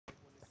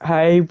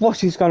Hey,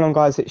 what is going on,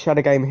 guys? It's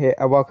ShadowGamer here,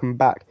 and welcome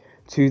back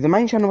to the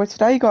main channel. Where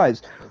today,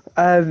 guys,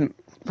 for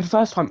the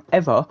first time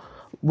ever,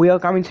 we are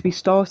going to be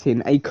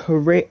starting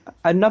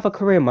another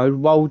career mode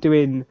while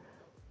doing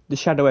the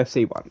Shadow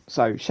FC one.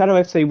 So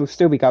Shadow FC will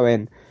still be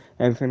going,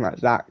 and everything like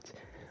that,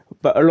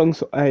 but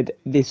alongside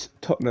this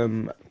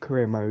Tottenham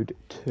career mode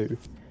too.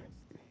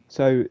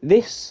 So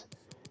this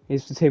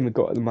is the team we've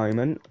got at the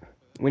moment.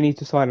 We need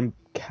to sign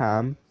a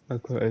cam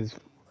because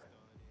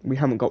we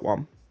haven't got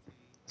one.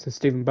 So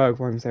Steven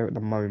Bergwijn's there at the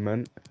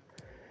moment.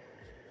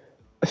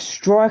 A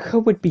striker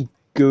would be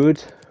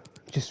good,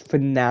 just for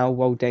now,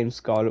 while Dame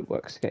Scarlett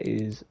works to get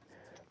his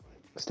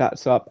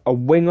stats up. A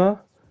winger,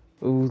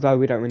 although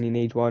we don't really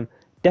need one.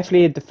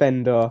 Definitely a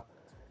defender.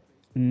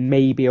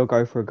 Maybe I'll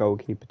go for a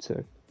goalkeeper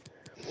too.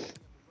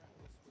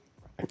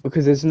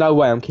 Because there's no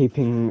way I'm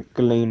keeping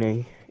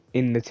Galini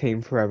in the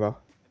team forever.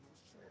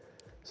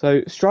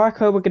 So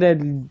striker we're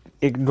going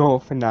to ignore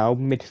for now.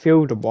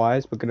 Midfielder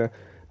wise, we're going to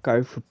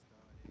go for...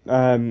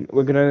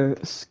 we're going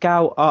to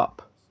scout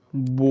up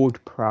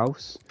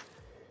Ward-Prowse,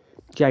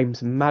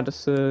 James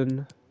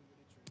Maddison.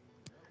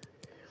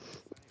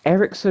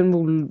 Ericsson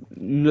will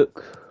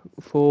look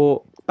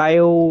for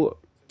Bale.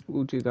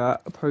 We'll do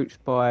that.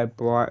 Approached by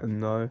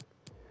Brighton though.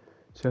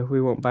 So if we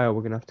want Bale,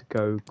 we're going to have to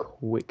go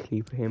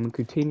quickly for him.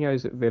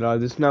 Coutinho's at Villa.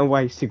 There's no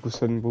way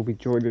Sigurdsson will be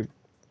joining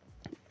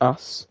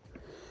us.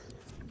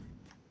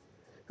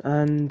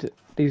 And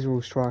these are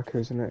all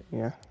strikers, isn't it?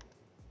 Yeah.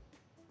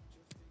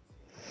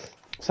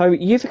 So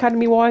youth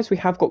academy wise, we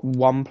have got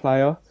one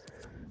player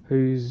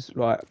who's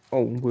like,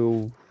 oh,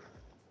 we'll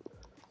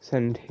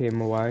send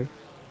him away.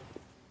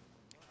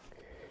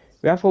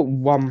 We have got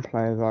one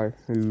player though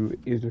who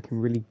is looking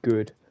really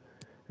good,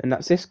 and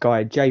that's this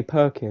guy, Jay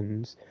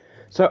Perkins.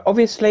 So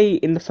obviously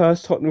in the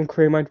first Tottenham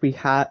career mode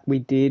we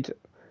did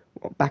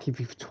back in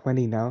FIFA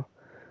 20 now.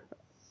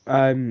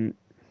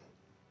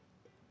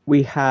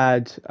 We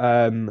had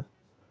what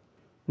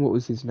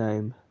was his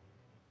name?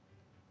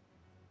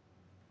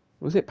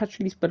 Was it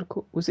Patrice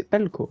Belcourt? Was it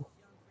Belcourt?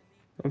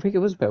 I think it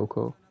was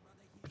Belcourt.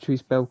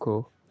 Patrice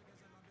Belcourt.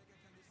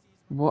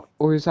 What?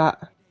 Or is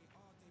that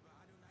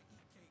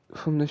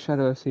from the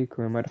Shadow FC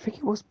career mode? I think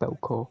it was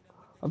Belcourt.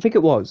 I think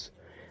it was.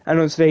 And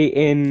obviously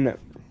in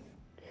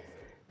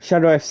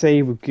Shadow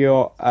FC we've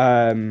got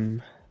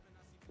not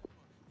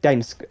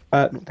Dane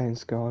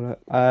Scarlett,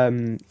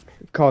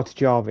 Carter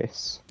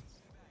Jarvis.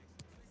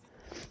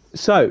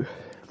 So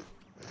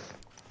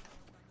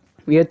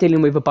we are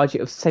dealing with a budget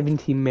of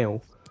 70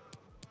 mil.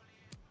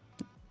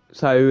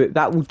 So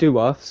that will do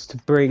us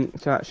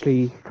to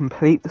actually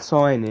complete the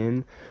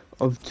signing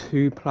of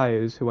two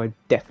players who I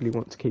definitely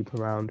want to keep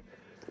around.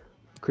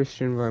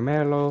 Christian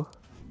Romero,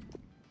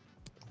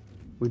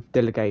 we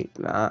delegate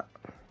that,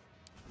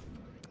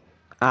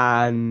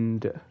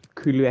 and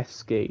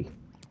Kulusevski.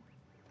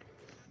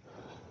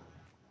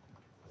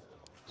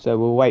 So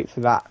we'll wait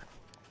for that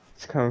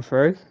to come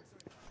through,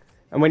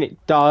 and when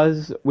it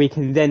does, we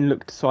can then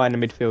look to sign a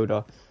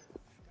midfielder.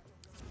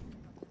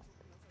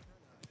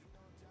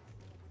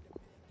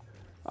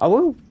 I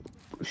will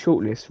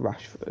shortlist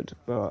Rashford,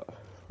 but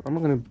I'm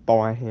not going to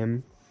buy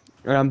him.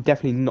 And I'm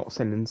definitely not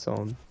selling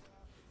Son.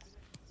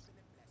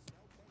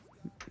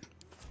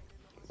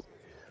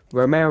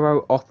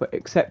 Romero offer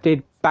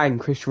accepted. Bang,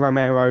 Christian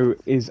Romero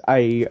is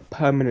a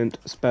permanent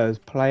Spurs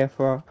player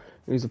for us.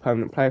 He's a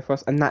permanent player for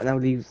us. And that now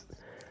leaves...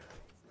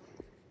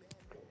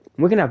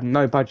 We're going to have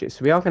no budget,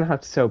 so we are going to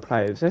have to sell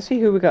players. Let's see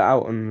who we got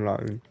out on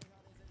loan.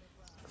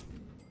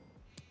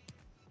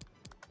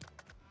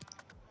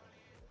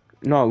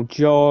 No,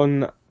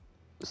 John,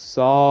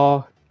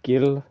 Saar,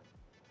 Gill,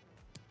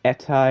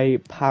 Ete,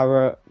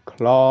 Parrott,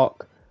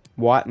 Clark,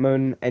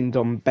 Whiteman,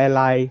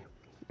 Ndombele.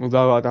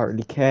 Although I don't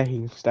really care, he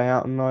can stay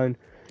out on loan.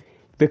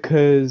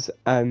 Because,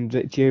 and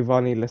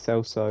Giovanni Lo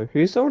Celso,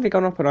 who's already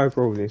gone up and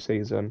overall this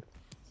season.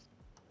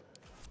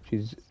 Which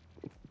is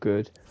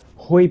good.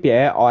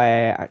 Højbjerg, I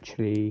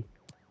actually...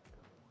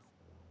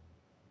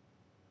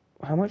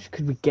 How much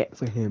could we get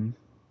for him?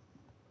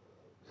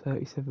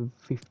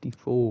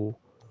 37.54.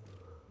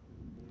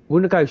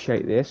 We'll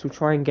negotiate this. We'll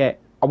try and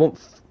get...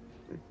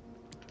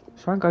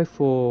 Try and go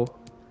for...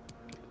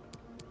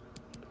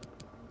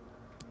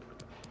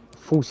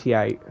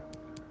 48.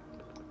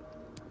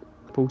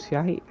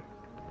 48?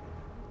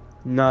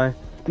 No.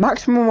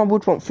 Maximum I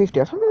would want 50.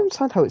 I don't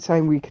understand how it's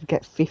saying we could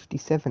get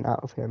 57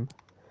 out of him.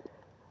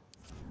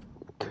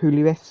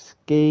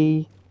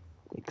 Kulusevski,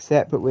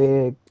 except but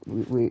we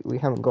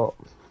haven't got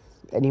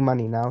any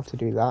money now to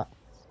do that.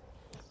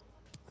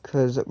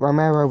 Because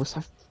Romero was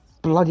so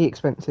bloody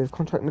expensive.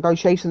 Contract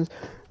negotiations.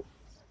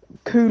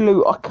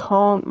 Kulu, I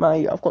can't,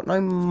 mate. I've got no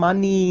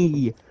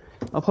money.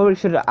 I probably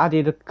should have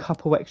added a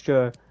couple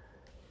extra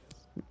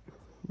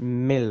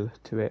mil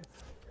to it.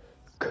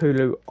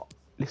 Kulu,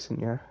 listen,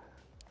 yeah.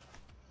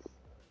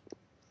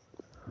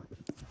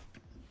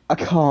 I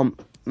can't,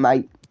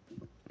 mate.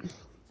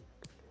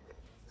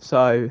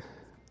 So,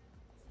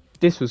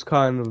 this was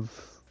kind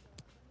of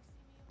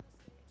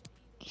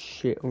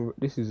shit.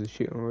 This is a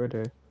shit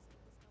already.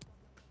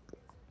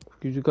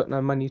 Because you've got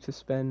no money to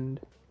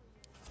spend.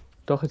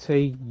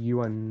 Doherty,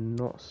 you are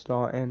not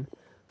starting.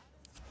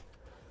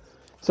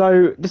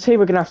 So the team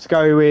we're gonna have to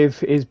go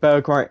with is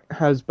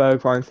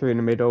Bergwijn through in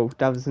the middle,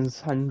 Davison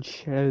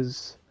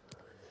Sanchez.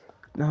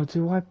 Now,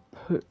 do I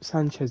put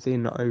Sanchez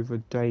in over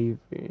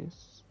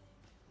Davies?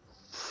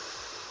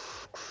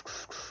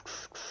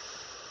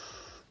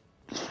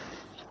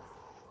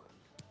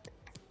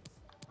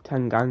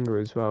 Tanganga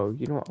as well.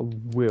 You know what? I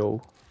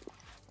will.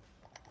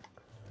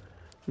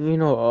 You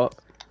know what?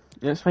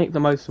 Let's make the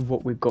most of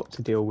what we've got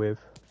to deal with.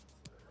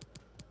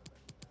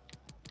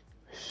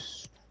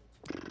 Let's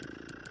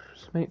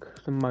make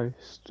the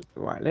most.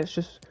 Right, let's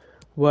just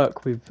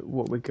work with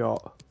what we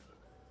got.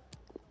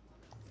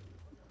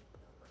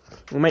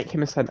 We'll make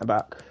him a centre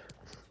back.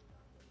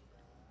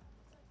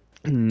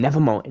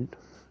 Never mind.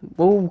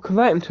 We'll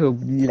convert him to a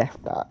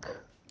left back.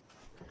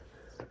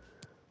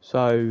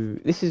 So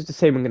this is the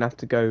team I'm gonna have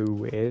to go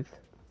with.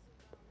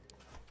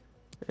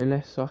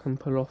 Unless I can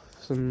pull off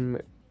some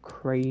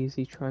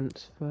crazy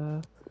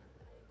transfer.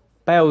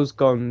 Bale's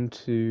gone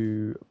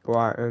to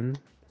Brighton.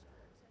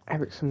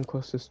 Ericsson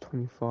cost us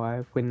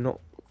 25. We're not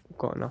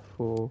got enough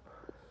for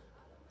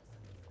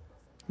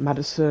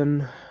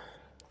Maddison.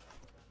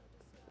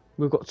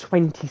 We've got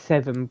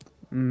 27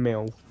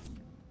 mil.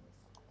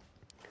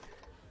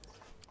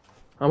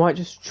 I might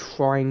just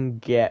try and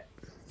get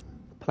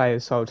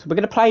players sold. So we're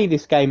going to play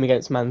this game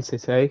against Man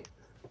City.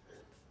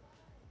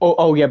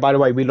 Oh yeah, by the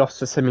way, we lost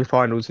the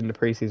semi-finals in the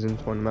pre-season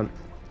tournament.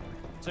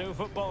 Two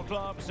football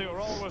clubs who are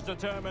always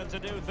determined to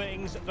do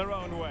things their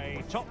own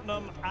way.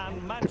 Tottenham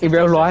and Manchester in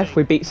real life, City.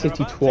 we beat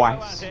City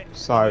twice,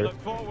 so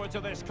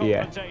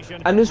yeah.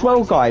 And as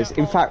well, guys,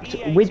 in fact,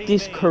 with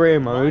this career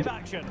mode,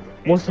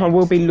 what I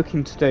will be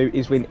looking to do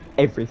is win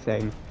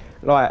everything.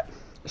 Like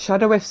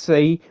Shadow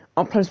FC,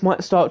 uploads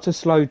might start to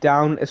slow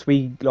down as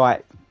we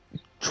like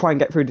try and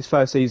get through this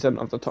first season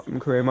of the Tottenham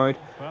career mode,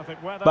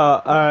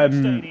 but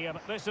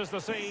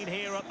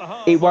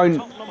it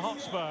won't.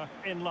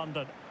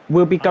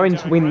 We'll be going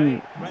to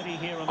win.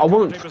 I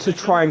want to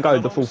try and go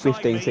the full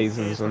 15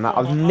 seasons on that.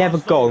 I've never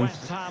gone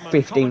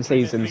 15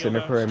 seasons in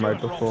a career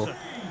mode before.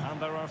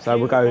 So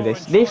we'll go with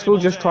this. This will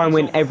just try and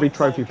win every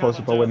trophy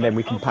possible, and then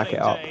we can pack it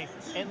up.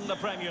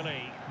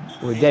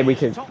 Well, then we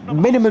can.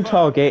 Minimum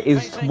target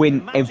is to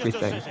win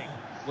everything.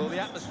 Well, the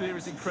atmosphere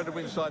is incredible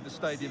inside the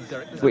stadium,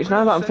 Derek. Which,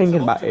 now that I'm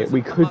thinking about it,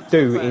 we could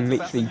do in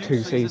literally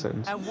 2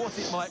 seasons. And what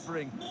it might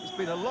bring. It's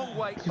been a long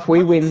wait. If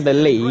we win the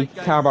league,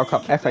 Carabao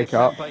Cup, FA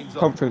Cup,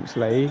 Conference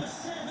League.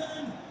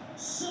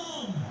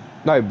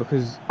 No,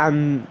 because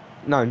no,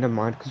 never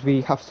mind, because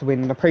we have to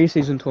win the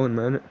pre-season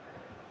tournament,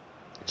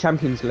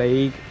 Champions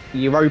League,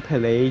 Europa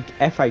League,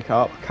 FA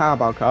Cup,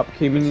 Carabao Cup,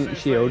 Community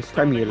Shield,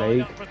 Premier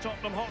League.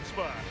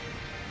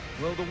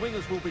 Well, the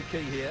wingers will be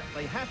key here.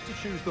 They have to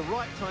choose the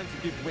right time to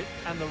give width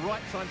and the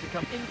right time to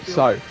come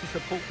infield to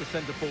support the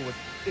centre forward.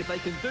 If they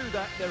can do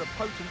that, they're a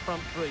potent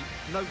front three.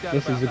 No doubt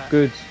this about is a that.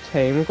 good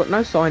team. We've got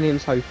no sign-in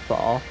so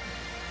far,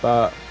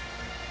 but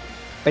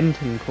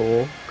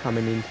Bentancur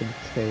coming into the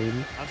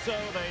team.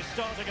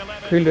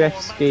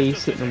 Kulewski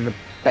sitting on the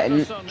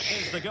bench.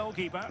 Is the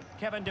goalkeeper.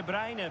 Kevin De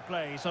Bruyne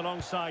plays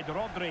alongside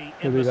Rodri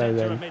Here in we the go centre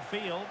then. of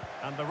midfield,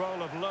 and the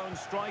role of lone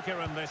striker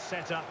in this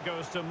setup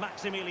goes to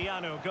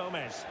Maximiliano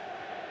Gomez.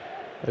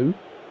 Who?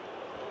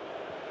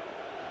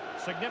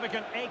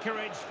 Significant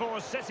acreage for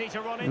City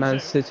to run into. Man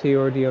City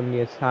already on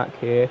the attack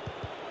here.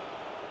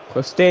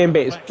 Costain,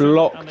 but it's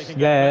blocked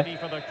there.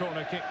 For the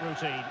corner kick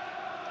routine.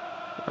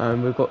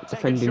 And we've got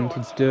defending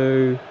to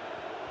do.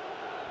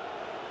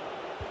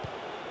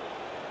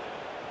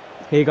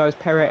 Here goes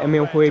Perret,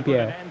 Emil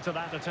Højbjerg.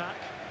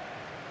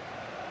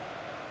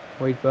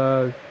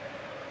 Højbjerg.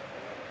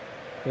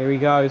 Here he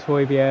goes,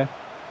 Højbjerg.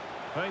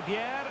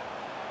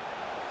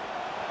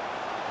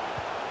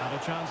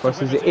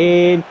 Crosses it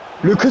in.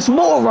 Lucas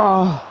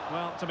Moura!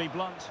 Well, to be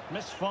blunt,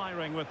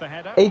 misfiring with the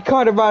header. He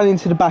kind of ran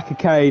into the back of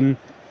Kane.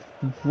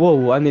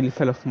 Whoa, I nearly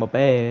fell off my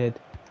bed.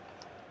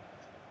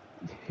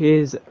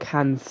 Here's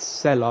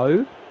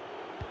Cancelo.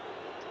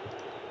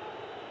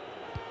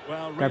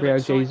 Well, Gabriel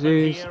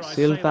Jesus,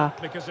 Silva.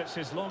 Because it's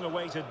his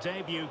long-awaited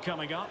debut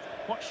coming up.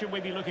 What should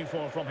we be looking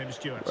for from him,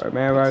 Stuart?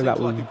 Romero, that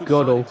was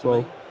god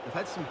awful. They've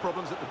had some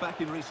problems at the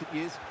back in recent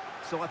years,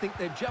 so I think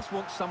they just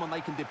want someone they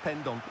can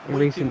depend on. In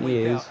recent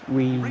years,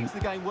 we reads the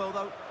game well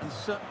though,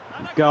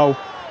 and goal.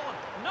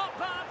 Not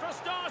bad for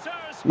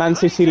starters. Man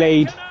City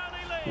lead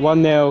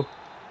 1-0,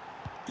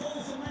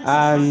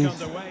 and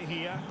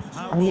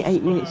only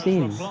 8 minutes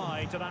in.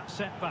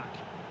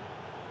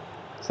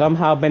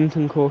 Somehow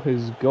Bentancur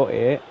has got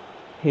it.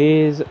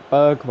 Here's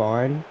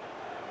Bergwijn.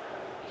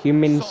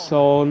 Heung-min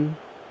Son.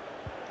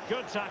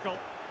 Good tackle.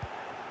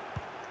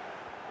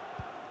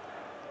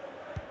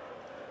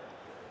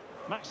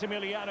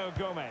 Maximiliano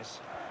Gomez.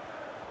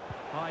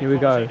 Here we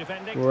go.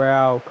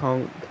 Real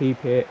can't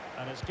keep it.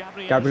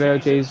 Gabriel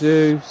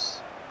Jesus.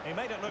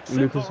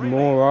 Lucas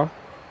Moura.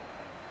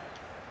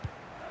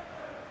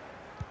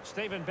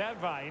 Steven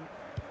Bergwijn.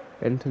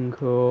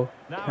 Bentancur.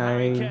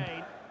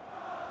 Kane.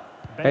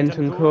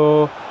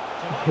 Bentancur.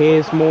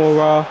 Here's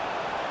Moura.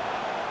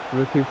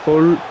 Looking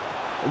for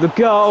the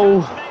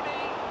goal.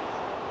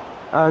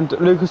 And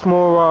Lucas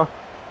Moura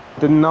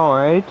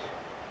denied.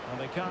 And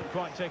they can't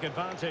quite take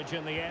advantage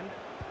in the end.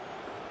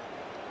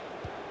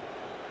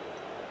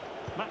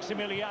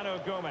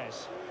 Maximiliano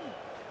Gomez.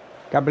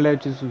 Gabriel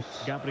Jesus.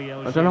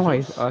 Gabriel I don't know why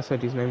Jesus. I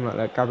said his name like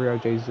that. Gabriel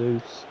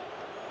Jesus.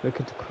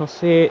 Looking to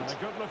cross it.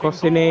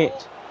 Crossing ball.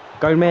 it.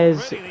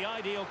 Gomez. Really the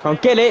ideal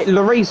Can't get it.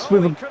 Lloris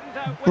with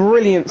a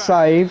brilliant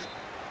save.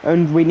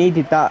 And we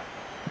needed that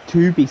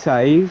to be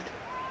saved.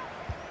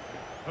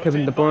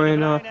 Kevin De Bruyne.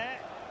 Well,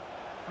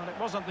 it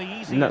wasn't the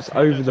easiest And that's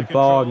over the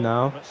bar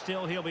now. But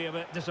still he'll be a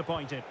bit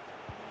disappointed.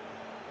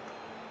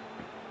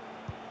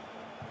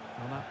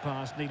 Well, that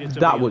pass needed to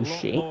That be was a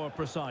lot shit. more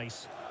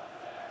precise.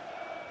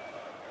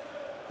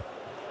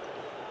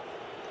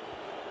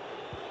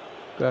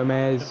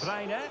 Gomez. De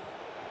Bruyne.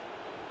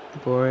 De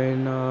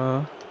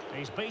Bruyne.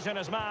 He's beaten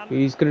his man.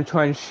 He's going to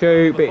try and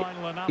shoot, The but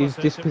final he's analysis,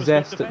 it was good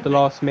dispossessed at the defending.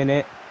 last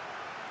minute.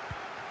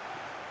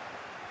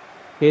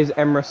 Here's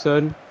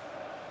Emerson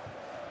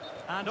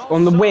And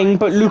on the wing,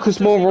 but offside, Lucas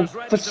just as he Moura, was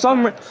ready for to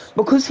some bounce.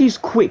 because he's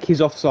quick,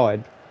 he's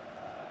offside.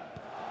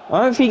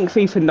 I don't think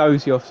FIFA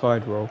knows the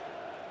offside rule.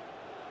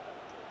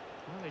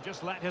 Well, he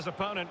just let his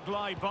opponent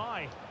glide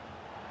by.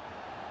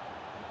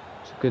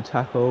 It's a good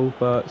tackle,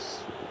 but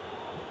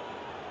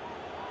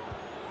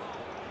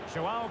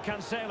Joao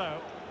Cancelo.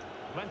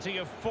 Plenty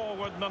of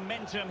forward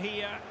momentum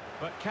here,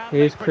 but can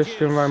here's they Christian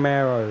produce?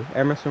 Romero,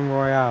 Emerson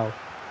Royale.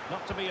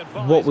 Not to be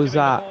advised, What was giving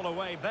that? The ball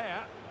away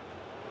there.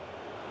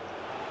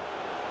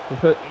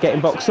 Getting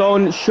box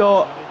on,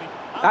 shot.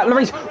 At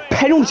Lloris,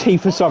 penalty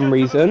for some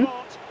reason.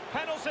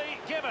 Penalty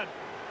given.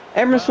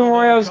 Emerson Well,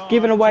 Royale's no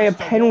given card, away a just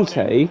penalty.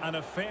 warning And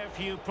a fair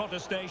few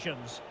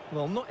protestations.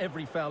 Well, not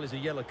every foul is a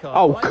yellow card.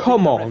 Oh, I think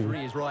come the on.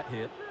 referee is right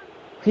here.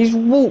 He's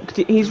walked,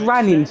 he's To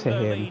ran into extend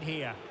the him. lead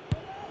here.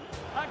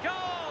 A goal!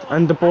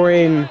 And De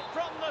Bruyne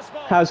From the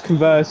spot. has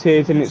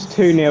converted, and it's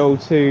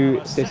 2-0 to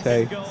A City.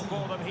 second goal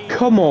for them here.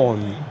 Come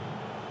on.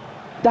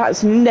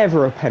 That's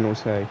never a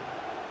penalty.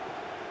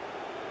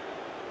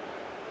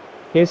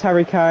 Here's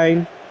Harry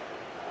Kane.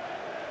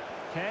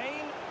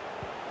 Kane.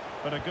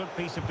 But a good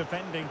piece of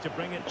defending to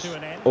bring it to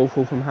an end.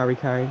 Awful from Harry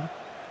Kane.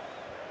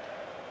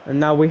 And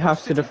now we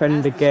have to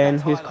defend again.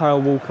 Here's Kyle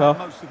Walker.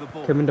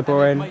 Kevin De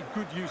Bruyne.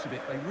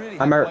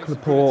 Emerick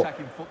Laporte.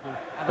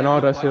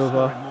 Bernardo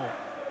Silva.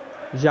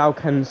 Joao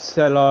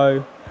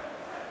Cancelo.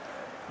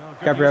 Well,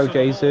 good Gabriel use of the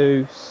ball.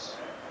 Jesus.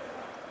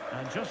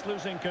 And just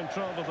losing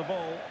control of the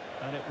ball,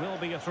 and it will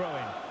be a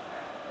throw-in.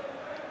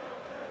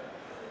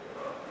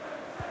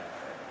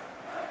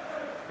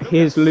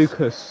 Here's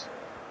Lucas.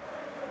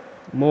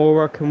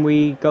 Moura, can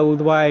we go all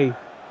the way?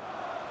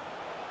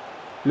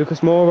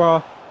 Lucas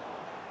Moura.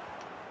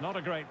 Not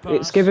a great pass.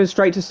 It's given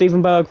straight to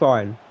Steven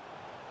Bergwijn.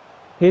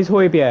 Here's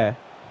Højbjerg.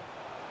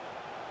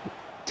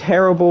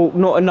 Terrible,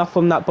 not enough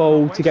on that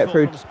ball to get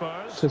through Wasteful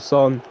from Spurs. to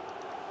Son.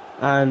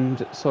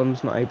 And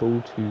Son's not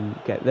able to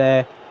get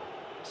there.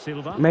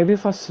 Silva. Maybe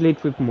if I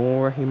slid with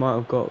Moura, he might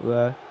have got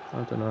there.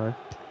 I don't know.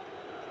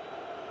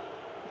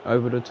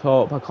 Over the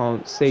top, I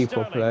can't see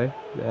Sterling. properly.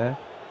 There.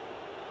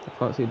 I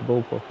can't see the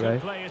ball properly.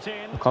 Could play it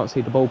in. I can't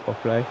see the ball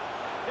properly.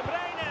 De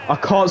Bruyne. I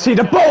can't see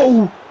the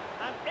ball!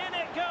 And in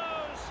it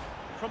goes.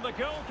 From the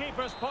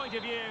goalkeeper's point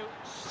of view.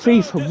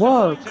 FIFA,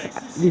 work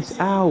disappointing. this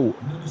out.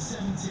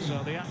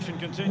 So the action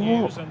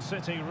continues, and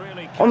City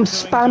really I'm capturing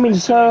spamming victory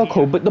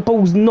circle, here. but the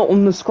ball's not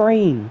on the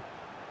screen.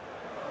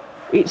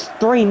 It's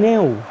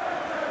 3-0.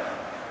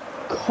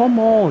 Come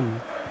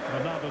on.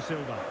 Bernardo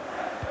Silva.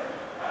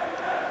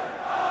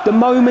 The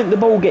moment the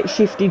ball gets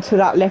shifted to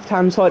that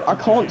left-hand side, I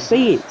can't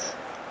see it.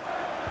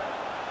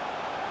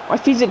 I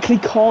physically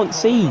can't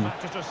see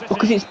Manchester City.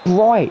 because it's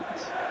bright.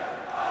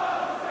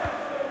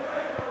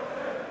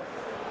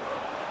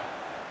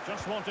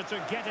 Just wanted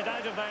to get it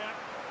out of there.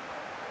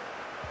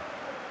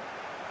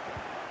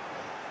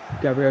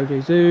 Gabriel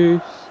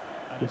Jesus.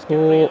 And it's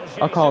Laporte. Gabriel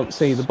I can't Jesus.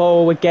 see the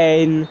ball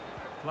again.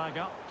 Flag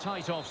up,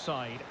 tight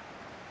offside.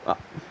 Uh,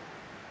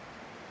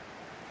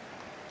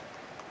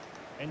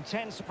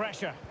 Intense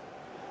pressure.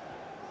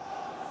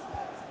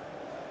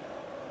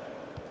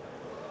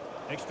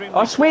 Extremely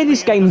I swear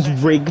this sloppy in game's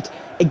possession. rigged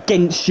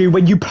against you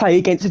when you play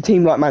against a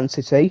team like Man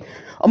City.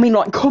 I mean,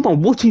 like, come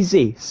on, what is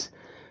this?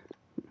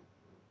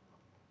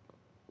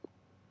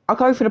 I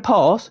go for the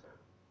pass.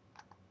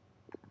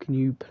 Can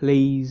you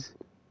please...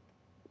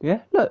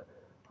 Yeah, look.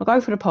 I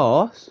go for the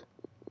pass.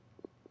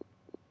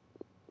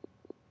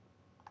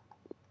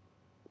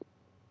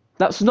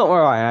 That's not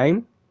where I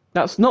aim.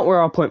 That's not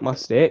where I point my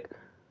stick.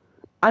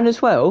 And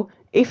as well,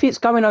 if it's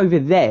going over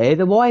there,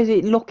 then why is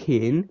it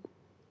locking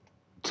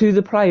to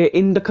the player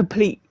in the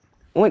complete...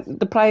 when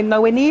the player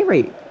nowhere near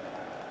it?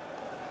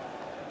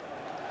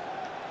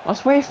 I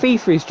swear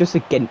FIFA is just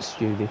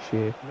against you this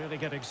year. Really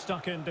getting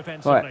stuck in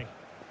defensively. Right.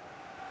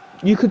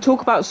 You could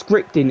talk about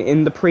scripting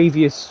in the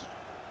previous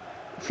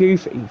few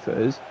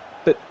FIFAs,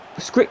 but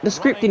the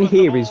scripting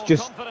here is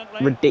just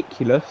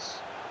ridiculous.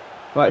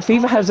 Right,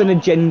 FIFA has an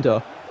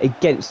agenda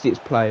against its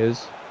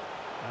players.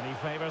 And he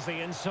favours the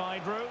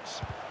inside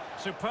route.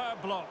 Superb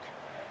block.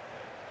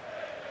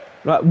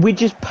 Like, we're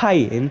just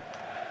paying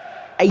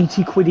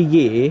 80 quid a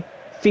year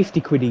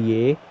 50 quid a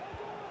year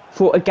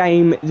for a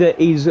game that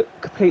is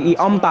completely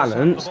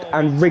unbalanced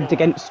and rigged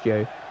against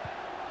you.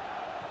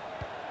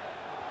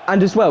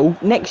 And as well,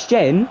 next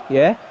gen,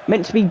 yeah,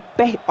 meant to be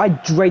I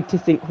dread to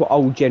think what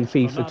old gen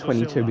FIFA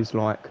 22 is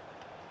like.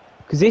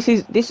 Because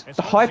this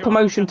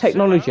hypermotion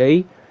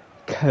technology,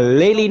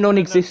 clearly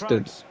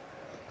non-existent.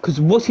 Because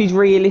what is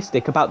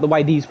realistic about the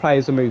way these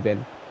players are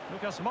moving?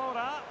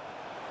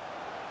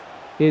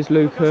 Here's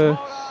Lucas.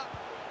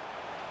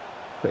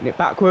 Putting it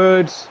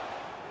backwards.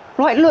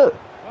 Right, look.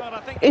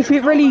 If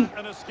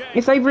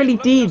they really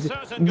did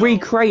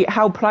recreate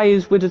how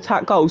players would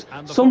attack goals,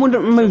 someone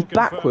wouldn't move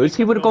backwards,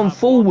 he would have gone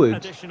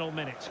forward.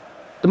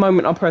 The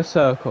moment I press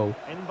circle.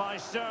 In by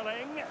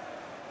Sterling.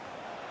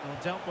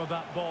 Dealt with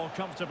that ball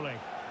comfortably.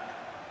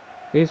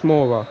 Here's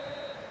Mora.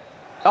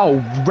 Oh,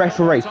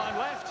 referee.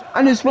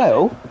 And as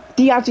well,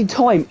 the added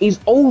time is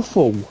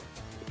awful.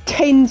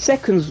 10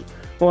 seconds.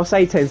 Well, I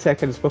say 10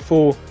 seconds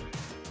before.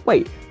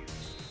 Wait.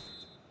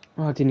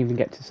 Oh, I didn't even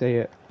get to see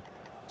it.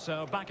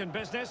 So back in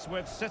business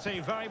with City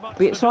very much.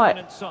 But it's like,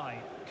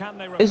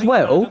 as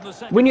well,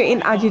 when you're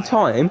in added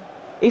time,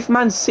 if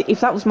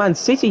that was Man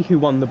City who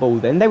won the ball,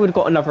 then they would have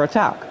got another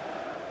attack.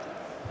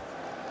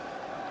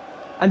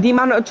 And the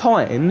amount of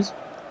times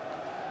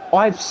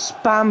I've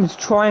spammed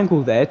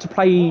triangle there to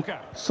play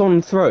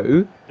Son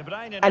through,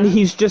 and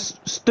he's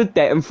just stood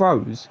there and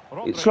froze.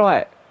 It's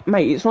like,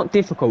 mate, it's not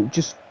difficult.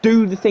 Just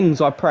do the things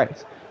I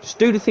press. Just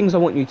do the things I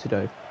want you to do.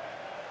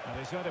 And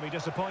he's going to be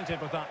disappointed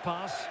with that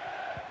pass.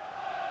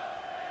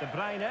 De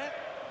Bruyne.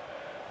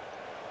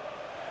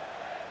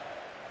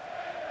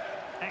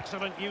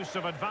 Excellent use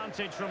of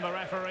advantage from the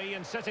referee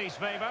in City's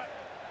favour.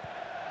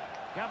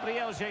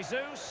 Gabriel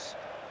Jesus.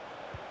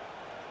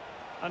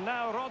 And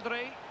now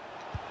Rodri.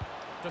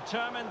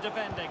 Determined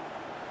defending.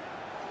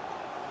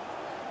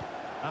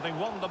 Having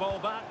won the ball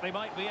back, they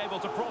might be able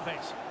to profit.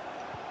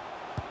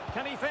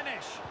 Can he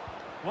finish?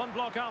 One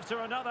block after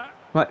another.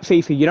 Right,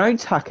 FIFA, you know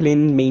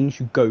tackling means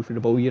you go for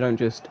the ball. You don't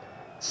just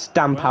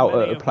stamp out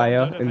at a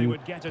player, and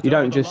you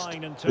don't just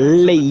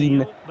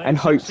lean and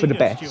hope for the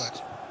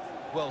best.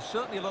 Well,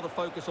 certainly a lot of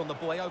focus on the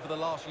boy over the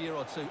last year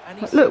or two.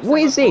 And look, what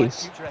is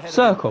this?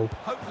 Circle.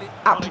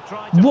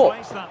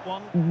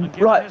 What?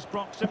 Like,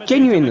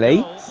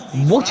 genuinely,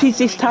 what is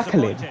this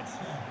tackling?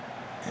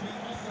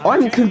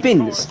 I'm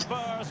convinced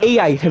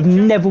EA have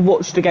never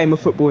watched a game of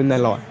football in their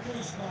life.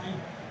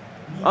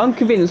 I'm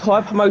convinced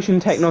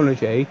hypermotion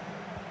technology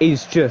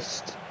is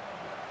just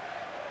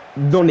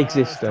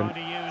non-existent.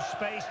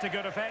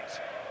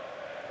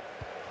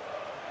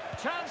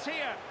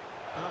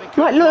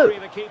 Like, look,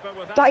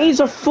 that is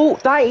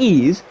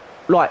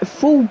like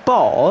full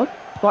bar,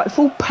 like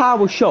full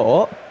power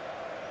shot,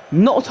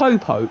 not a toe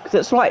poke.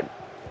 That's like,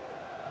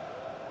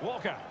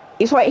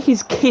 it's like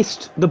he's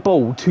kissed the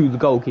ball to the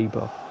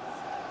goalkeeper.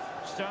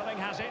 Sterling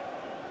has it.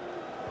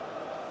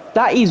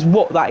 That is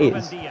what that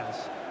is.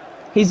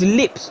 He's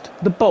lipsed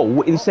the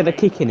ball instead of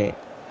kicking it.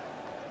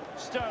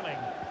 Sterling.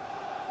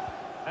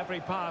 Every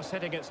pass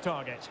hitting its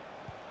target.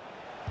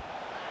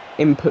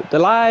 Input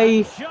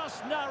delay.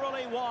 Just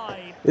narrowly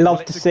wide.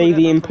 Love to see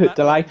the input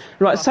delay.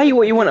 Right, say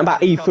what you want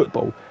about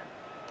eFootball,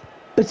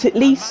 but at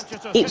least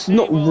it's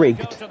not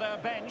rigged.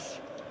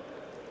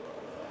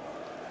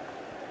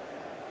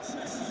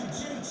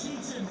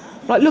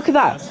 Like, look at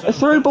that. A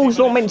through ball's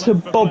not meant to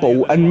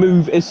bobble and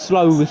move as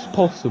slow as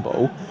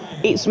possible.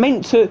 It's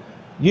meant to,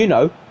 you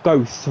know,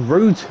 go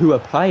through to a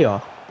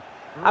player.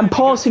 And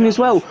passing as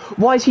well.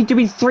 Why is he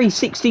doing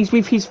 360s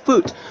with his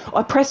foot?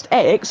 I pressed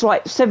X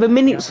like 7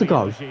 minutes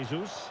ago.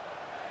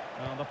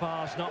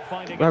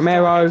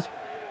 Romero.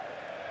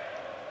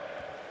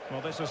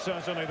 Well, this is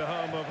certainly the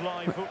home of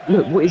live football.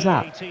 Look, what is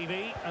that?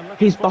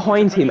 He's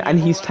behind him and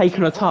he's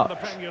taken a touch.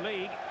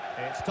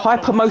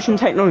 Hypermotion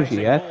technology,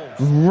 yeah?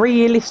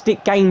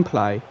 Realistic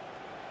gameplay.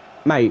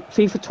 Mate,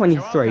 FIFA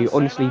 23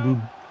 honestly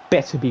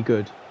better be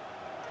good.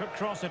 Could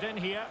cross it in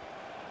here.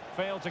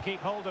 Failed to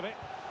keep hold of it.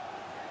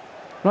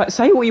 Like,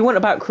 say what you want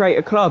about Create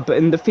a Club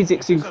and the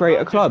physics in Create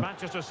a Club.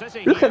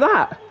 Look at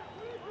that.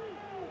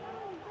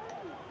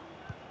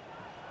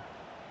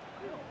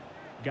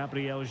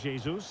 Gabriel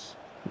Jesus.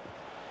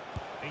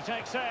 He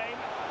takes aim.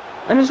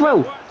 And as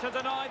well, To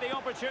deny the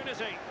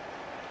opportunity.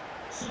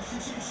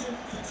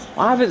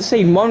 I haven't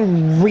seen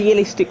one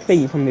realistic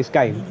thing from this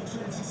game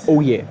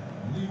all year.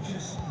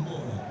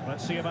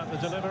 Let's see about the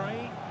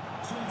delivery.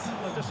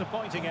 A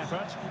disappointing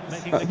effort.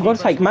 For God's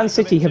sake, Man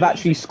City have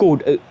actually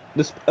scored at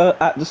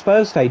the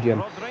Spurs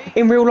stadium.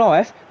 In real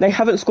life, they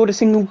haven't scored a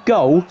single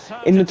goal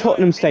in the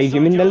Tottenham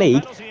stadium in the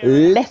league,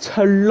 let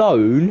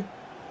alone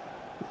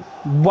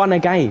won a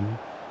game.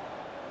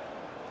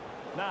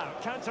 Now,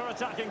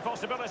 counter-attacking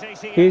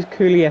possibilities here. Here's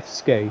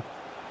Kulievski.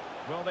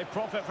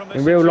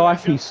 In real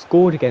life, he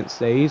scored against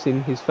these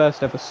in his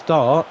first ever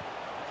start.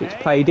 It's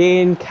played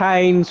in,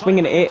 Kane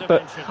swinging at it,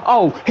 but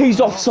oh,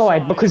 he's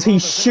offside because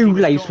his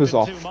shoelace was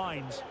off.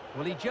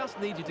 Well, he just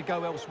needed to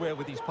go elsewhere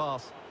with his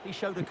pass. He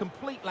showed a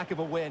complete lack of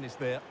awareness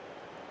there.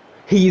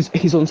 He's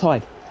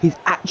onside. He's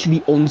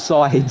actually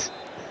onside.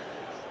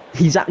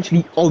 He's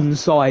actually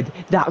onside.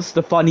 That's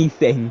the funny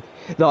thing.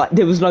 Like,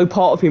 there was no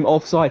part of him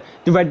offside.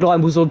 The red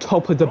line was on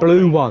top of the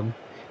blue one.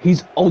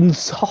 He's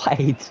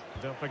onside.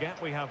 Don't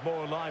forget, we have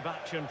more live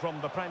action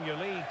from the Premier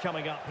League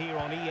coming up here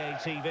on EA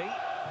TV.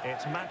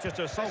 It's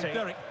Manchester City. Oh,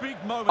 Derek,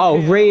 big moment Oh,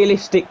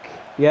 realistic.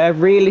 Yeah,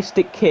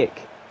 realistic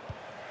kick.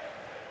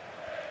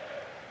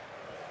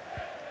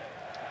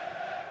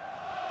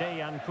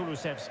 Dejan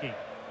Kulusevski.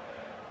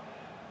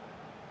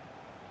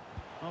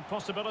 Well,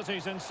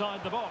 possibilities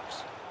inside the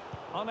box.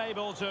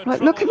 Unable to.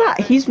 Like, look at that.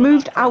 He's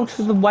moved out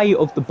of the way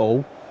of the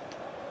ball.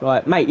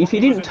 Right, mate, if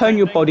you didn't turn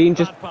your body and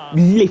just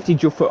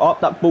lifted your foot up,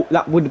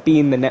 that would be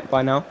in the net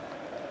by now.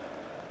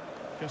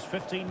 Just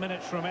 15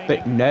 minutes remaining.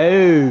 But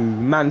no,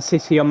 Man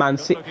City or Man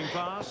City.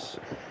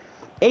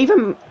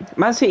 Even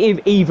Man City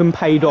have even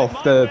paid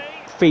off the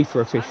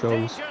FIFA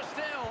officials.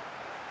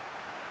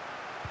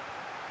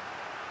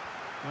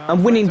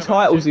 And winning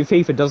titles in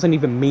FIFA doesn't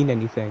even mean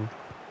anything.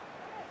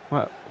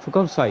 Right, for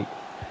God's sake.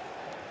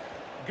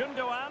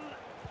 Gundogan.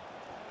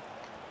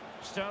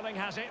 Sterling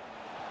has it.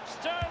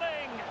 Sterling.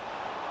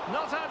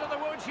 Not out of the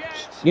woods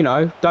yet. You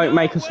know, don't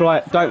make us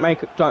right. Don't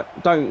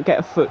get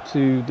a foot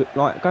to the,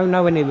 like. Go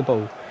nowhere near the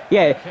ball.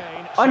 Yeah,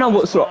 I know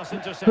what's right.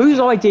 Whose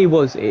idea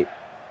was it?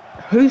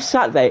 Who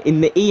sat there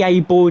in the EA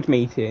board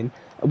meeting,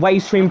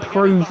 ways to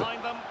improve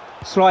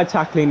slide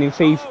tackling in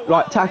FIFA,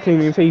 like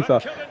tackling in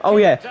FIFA? Oh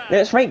yeah,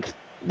 let's make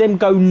them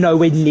go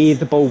nowhere near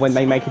the ball when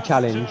they make a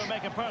challenge.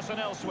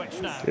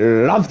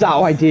 Love that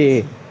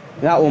idea.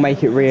 That will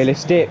make it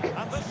realistic.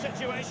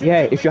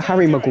 Yeah, if you're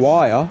Harry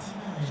Maguire.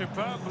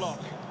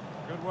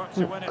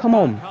 Come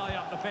on.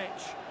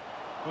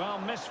 Well,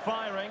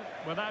 misfiring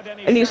without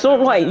any. And it's not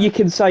like you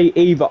can say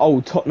either, oh,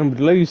 Tottenham would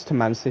lose to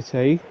Man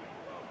City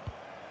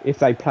if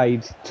they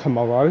played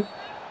tomorrow.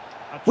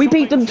 We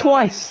beat them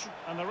twice.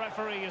 And the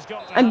referee has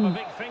got to and have a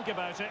big think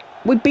about it.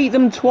 We beat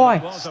them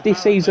twice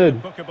this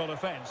season.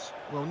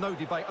 Well, no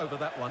debate over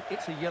that one.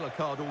 It's a yellow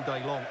card all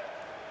day long.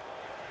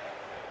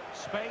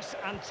 Space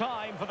and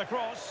time for the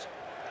cross.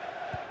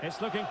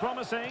 It's looking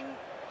promising.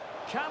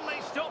 Can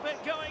they stop it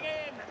going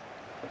in?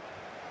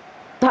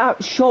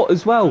 That shot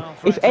as well.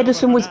 If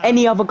Ederson was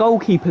any other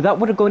goalkeeper, that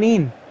would have gone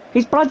in.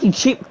 He's bloody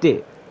chipped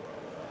it.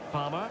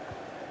 Palmer.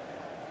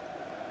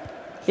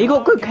 He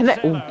got good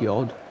connect. Oh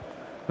God,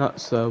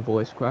 that's a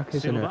voice crack,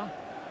 isn't it?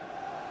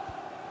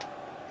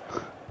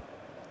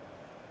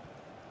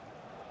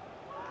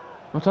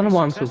 I don't know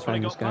why I'm still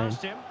playing this game.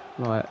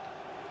 Right.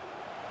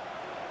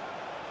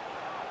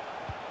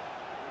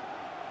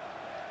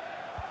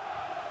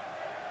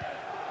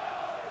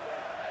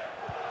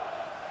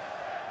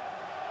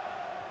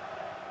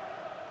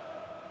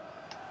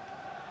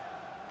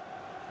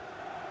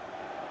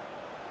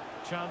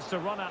 Chance to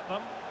run at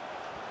them.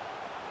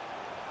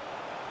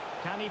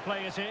 Can he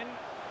play it in?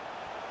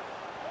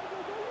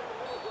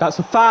 That's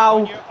a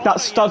foul.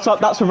 That studs up.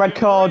 That's a red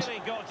card.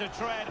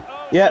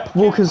 Yep,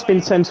 Walker's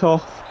been sent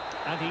off.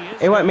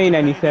 It won't mean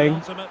anything.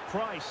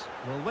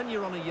 Well, when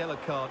you're on a yellow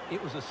card,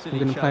 it was a silly.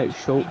 I'm going to play it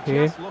short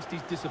here.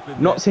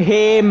 Not to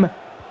him.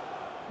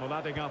 Well,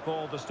 adding up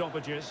all the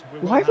stoppages,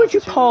 why would you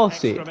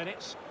pass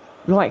it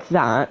like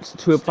that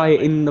to a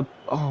player in the...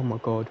 Oh my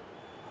God.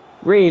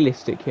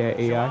 Realistic here,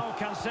 EA.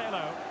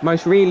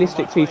 Most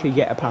realistic FIFA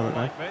yet,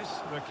 apparently.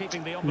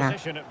 Nah.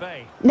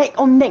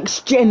 On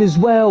next gen as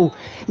well.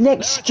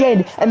 Next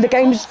gen, and the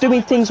game's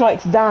doing things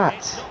like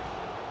that.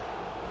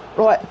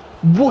 Like,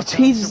 what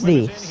is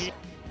this?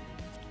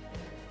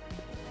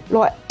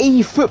 Like,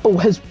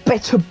 eFootball has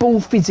better ball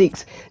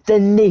physics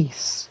than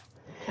this.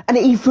 And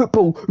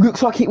eFootball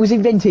looks like it was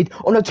invented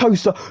on a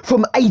toaster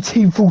from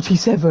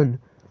 1847.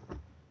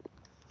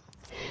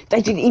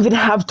 They didn't even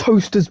have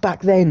toasters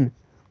back then.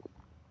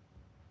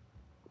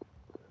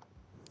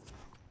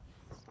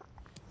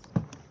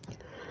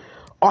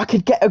 I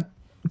could get a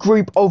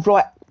group of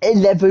like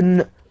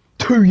 11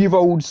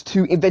 2-year-olds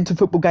to invent a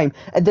football game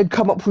and then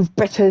come up with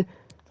better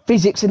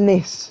physics than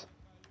this.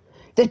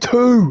 They're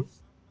 2.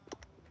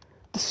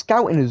 The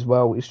scouting as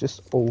well is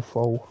just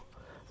awful.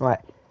 Right,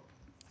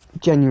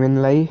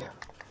 genuinely.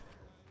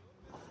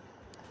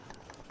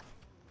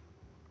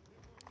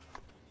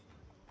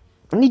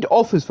 I need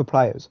offers for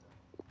players.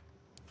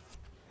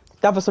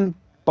 Davison,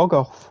 bog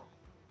off.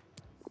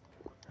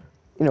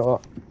 You know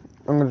what?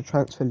 I'm going to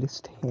transfer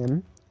list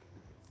him.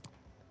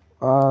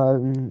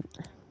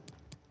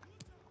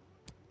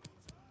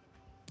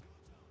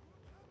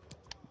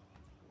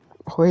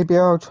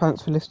 Huebiel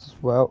transfer list as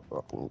well.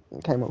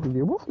 Came up with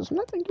your Wolves.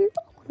 No, thank you.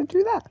 I want to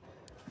do that.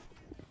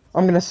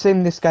 I'm going to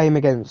sim this game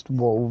against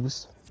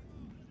Wolves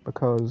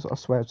because I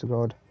swear to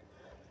God,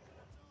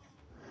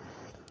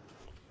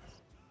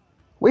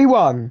 we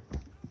won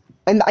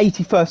in the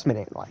 81st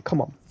minute. Like, come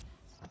on,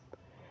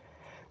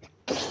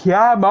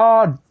 come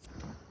on.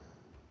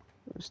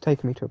 It's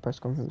taking me to a press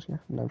conference. Yeah,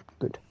 no,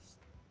 good.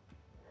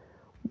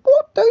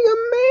 What do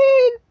you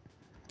mean?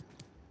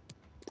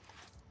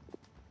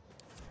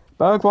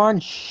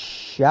 Bergwijn,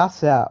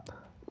 shut up.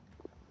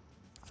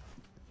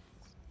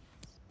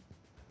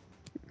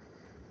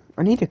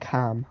 I need a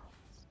cam.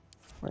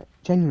 Like,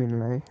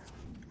 genuinely.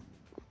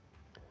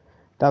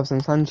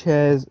 Davinson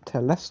Sanchez to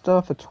Leicester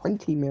for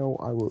 20 mil.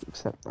 I will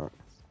accept that.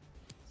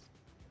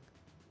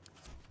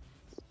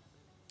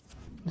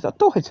 Is that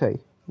Doherty?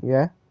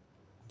 Yeah.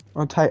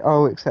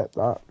 I'll accept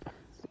that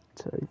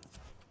too.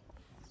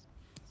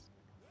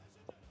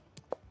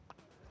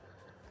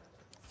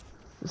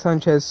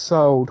 Sanchez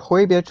sold.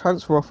 Højbjerg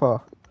transfer offer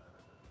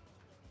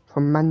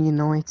from Man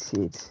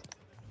United.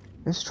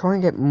 Let's try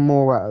and get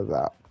more out of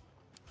that.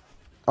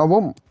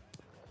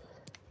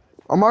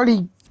 I'm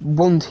only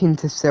wanting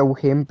to sell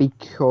him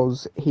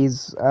because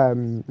he's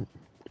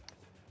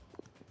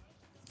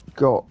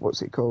got,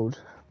 what's it called?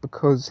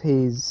 Because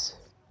he's,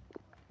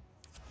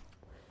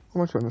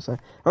 what am I trying to say?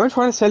 I'm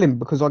trying to sell him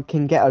because I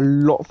can get a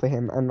lot for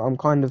him, and I'm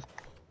kind of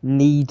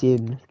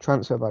needing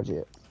transfer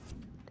budget.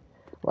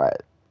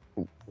 Right.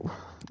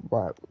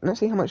 Let's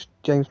see how much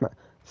James Matt.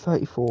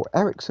 34.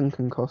 Ericsson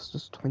can cost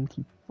us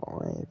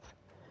 25.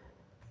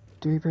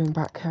 Do we bring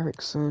back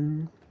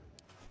Ericsson?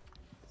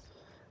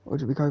 Or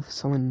do we go for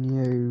someone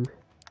new?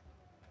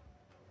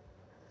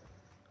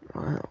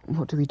 Right,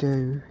 what do we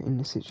do in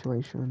this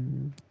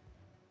situation?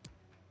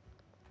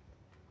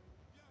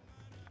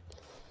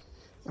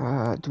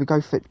 Do we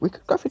go for... We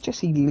could go for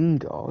Jesse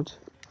Lingard.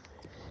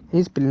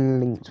 He's been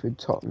linked with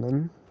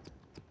Tottenham.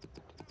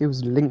 He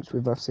was linked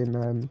with us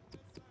in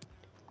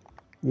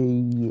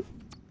the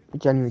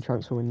January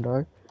transfer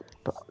window.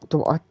 But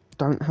I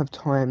don't have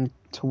time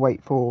to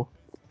wait for...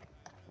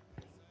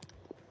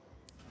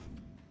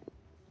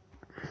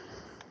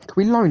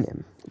 Can we loan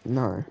him?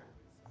 No.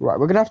 Right,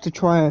 we're going to have to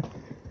try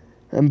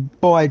and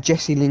buy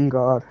Jesse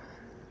Lingard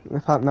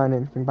without knowing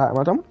anything about him.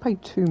 I don't want to pay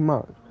too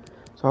much.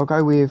 So I'll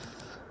go with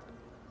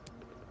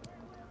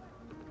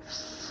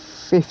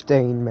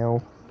 15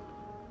 mil.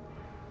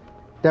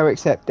 They'll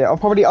accept it. I'm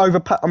probably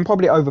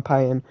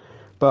overpaying,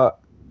 but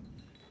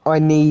I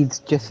need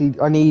Jesse.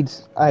 I need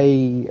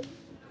a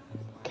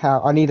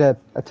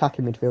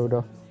attacking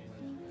midfielder.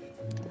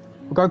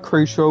 We'll go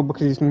Crucial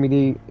because he's going to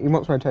be he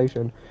wants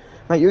rotation.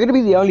 Mate, you're going to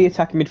be the only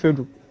attacking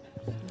midfielder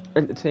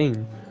in the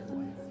team.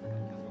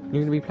 You're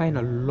going to be playing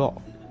a lot.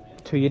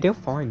 So you deal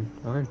fine.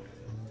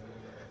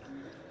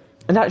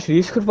 And actually,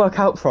 this could work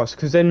out for us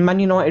because then Man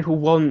United will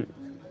want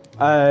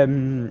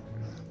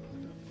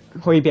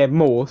Højbjerg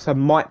more, so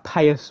might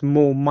pay us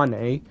more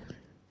money.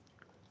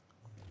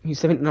 He's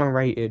 79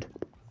 rated.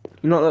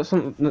 You know, that's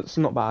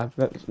not bad.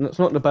 That's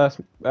not the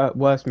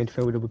worst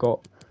midfielder we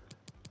got.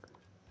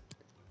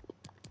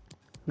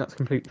 That's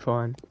completely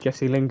fine.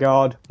 Jesse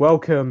Lingard,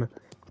 welcome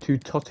to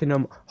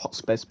Tottenham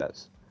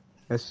Hotspurs.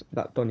 As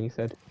that Donny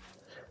said.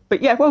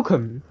 But yeah,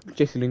 welcome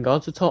Jesse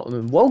Lingard to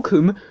Tottenham.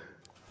 Welcome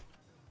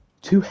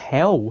to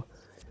hell.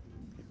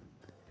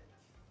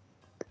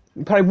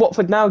 We play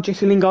Watford now,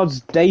 Jesse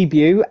Lingard's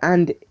debut,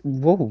 and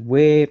whoa,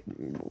 we're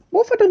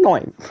Watford the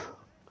 9th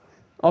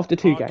after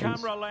 2 games.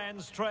 Camera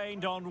lens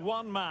trained on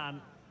one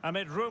man.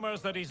 Amid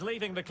rumours that he's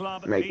leaving the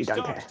club, Mate, he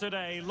starts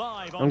today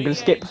live on I'm going to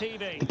skip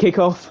TV. the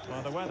kickoff.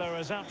 Well, the weather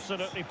is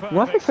absolutely perfect.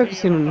 Why are we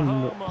focusing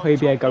on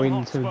Højbjerg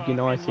going to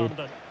United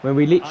when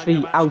we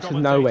literally out of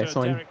nowhere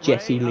signed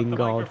Jesse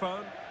Lingard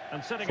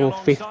for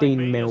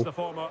 15 mil?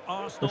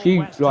 If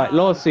you, like,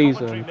 last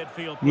season,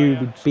 you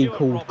would be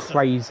called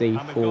crazy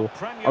for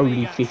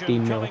only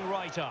 15 mil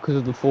because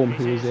of the form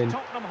he was in.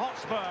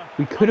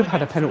 We could have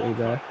had a penalty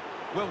there.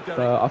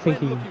 But I think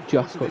he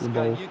just got the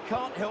ball.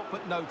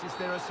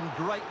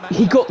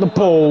 He got the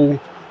ball.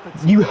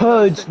 You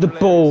heard the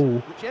ball.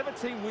 Whichever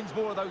team wins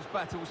more of those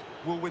battles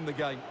will win the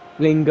game.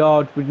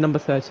 Lingard with number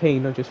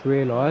 13, I just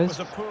realised.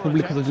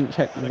 Probably because I didn't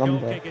check the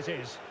number.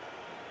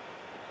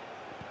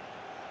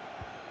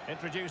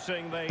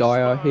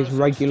 Dyer, his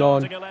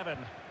regular.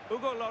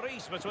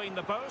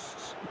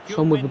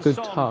 Some with a good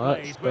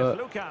touch, but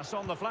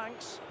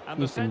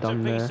nothing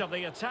done there.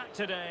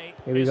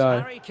 Here we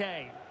go.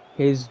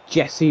 Here's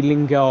Jesse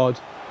Lingard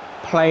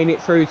playing it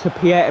through to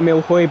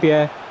Pierre-Emile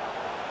Højbjerg.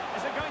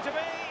 Is it going to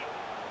be?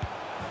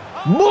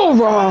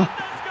 Moura!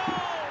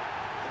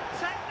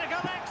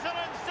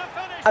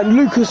 And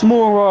Lucas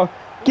Moura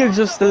gives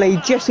us the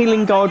lead. Jesse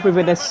Lingard with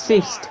an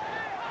assist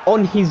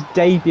on his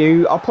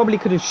debut. I probably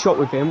could have shot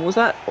with him. Was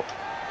that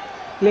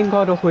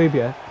Lingard or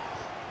Højbjerg?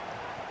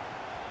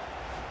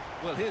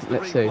 Well,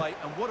 let's see. Well,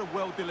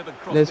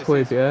 there's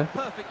Højbjerg.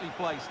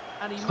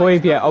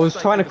 Højbjerg. I was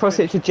trying to cross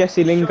it to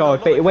Jesse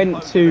Lingard, but it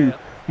went to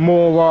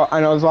Moura,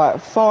 and I was like,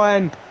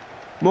 fine.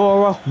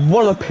 Moura,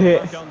 wallop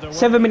it.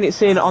 7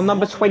 minutes in, our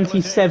number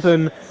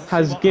 27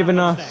 has given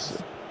us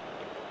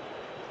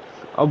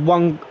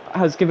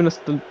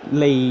the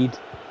lead.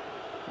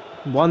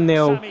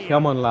 1-0.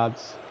 Come on,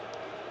 lads.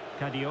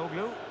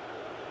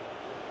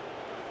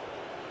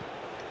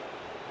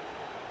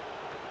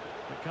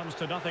 Comes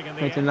to nothing in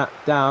the Taking that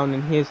down,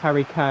 and here's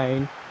Harry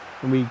Kane,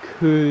 and we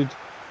could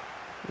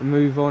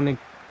move on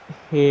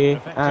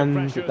here,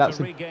 and that's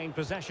a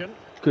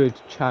good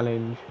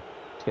challenge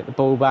to get the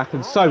ball back,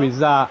 and so is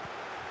that.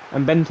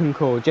 And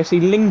Bentancur, Jesse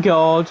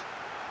Lingard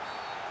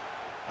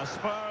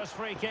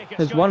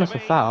has won us a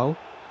foul.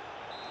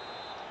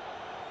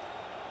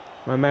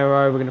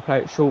 Romero, we're going to play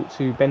it short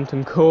to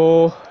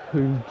Bentancur.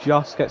 who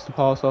just gets the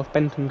pass off.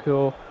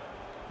 Bentancur,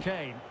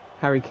 Kane.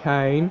 Harry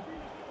Kane.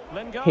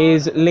 Lingard.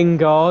 Here's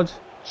Lingard.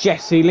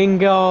 Jesse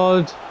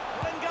Lingard.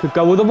 Could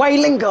go all the way,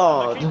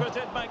 Lingard.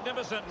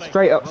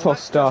 Straight up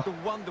Foster. Well, that's just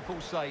a wonderful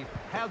save.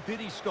 How did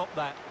he stop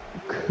that?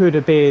 Could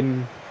have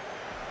been.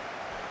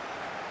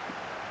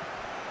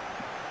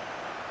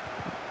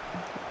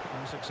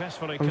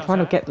 I'm trying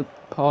to get the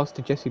pass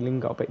to Jesse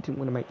Lingard, but it didn't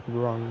want to make the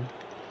run.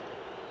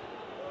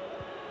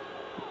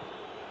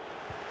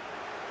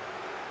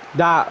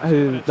 That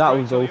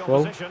was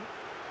awful.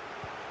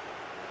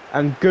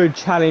 And good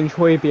challenge,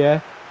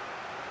 Højbjerg.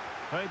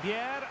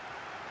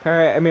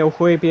 Pierre-Emile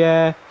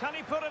Højbjerg. Can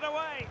he put it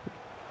away?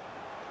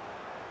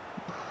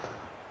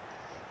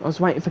 I was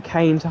waiting for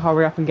Kane to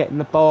hurry up and get in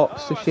the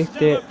box to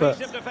shift it, but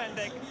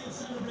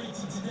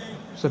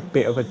it's a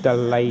bit of a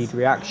delayed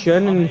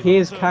reaction. And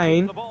here's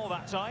Kane.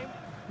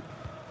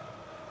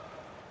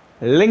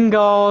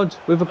 Lingard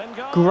with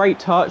a great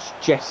touch.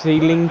 Jesse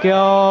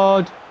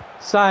Lingard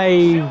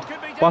saved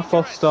by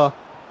Foster.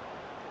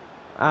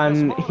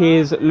 And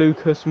here's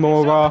Lucas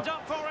Moura.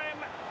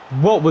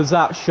 What was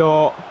that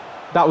shot?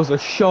 That was a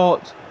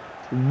shot.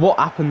 What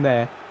happened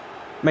there?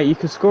 Mate, you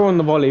could score on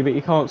the volley, but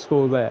you can't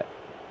score there.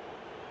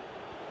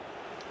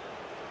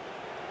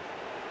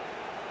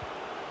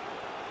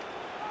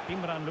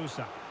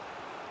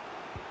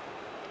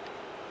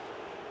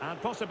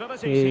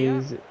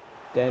 Here's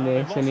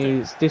Dennis, and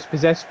he's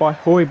dispossessed by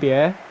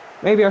Højbjerg.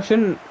 Maybe I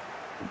shouldn't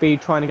be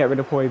trying to get rid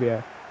of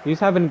Højbjerg. He's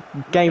having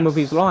a game of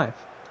his life.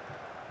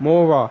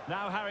 Moura.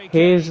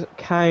 Here's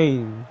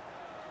Kane.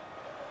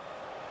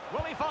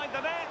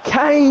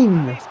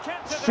 Kane!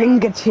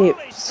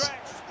 Fingertips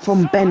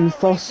from Ben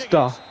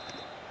Foster.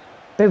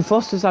 Ben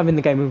Foster's having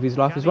the game of his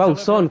life as well.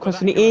 Son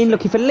crossing it in,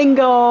 looking for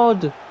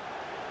Lingard.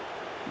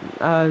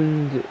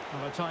 And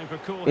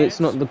it's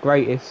not the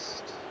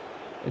greatest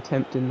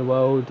attempt in the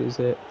world, is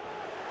it?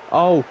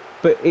 Oh,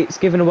 but it's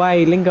given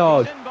away.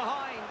 Lingard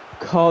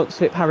can't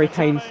slip Harry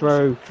Kane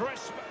through.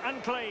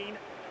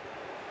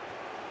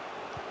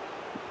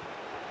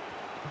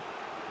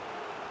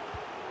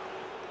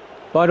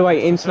 By the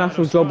way,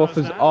 international job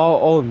offers are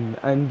on,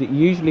 and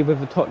usually with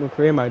the Tottenham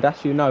career mode,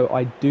 as you know,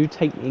 I do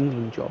take the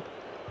England job.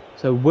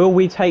 So will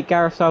we take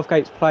Gareth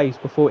Southgate's place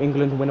before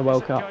England win a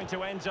World Cup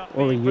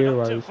or a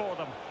Euros?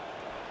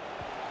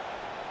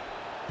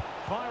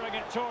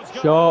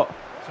 Shot,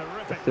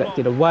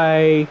 deflected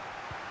away.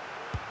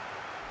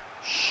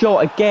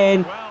 Shot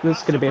again. This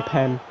is going to be a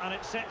pen.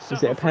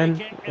 Is it a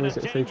pen or is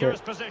it a free kick?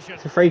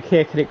 It's a free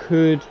kick, and it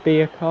could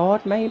be a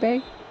card,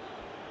 maybe?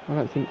 I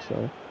don't think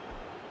so.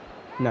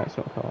 No, it's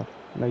not a card.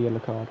 No yellow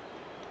card.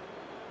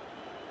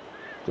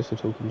 Just a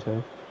talking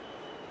to.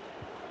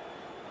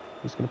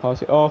 He's going to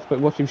pass it off, but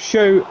watch him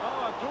shoot.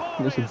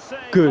 It's a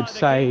good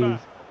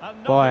save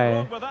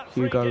by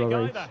Hugo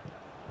Lloris.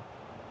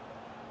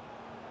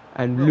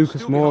 And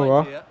Lucas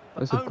Moura.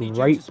 That's a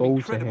great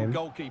ball to him.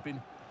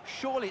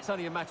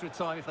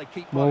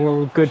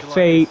 Moura, good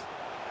feet.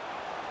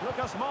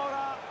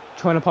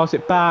 Trying to pass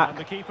it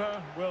back.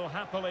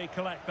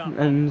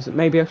 And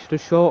maybe I should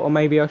have shot, or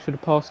maybe I should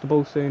have passed the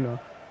ball sooner.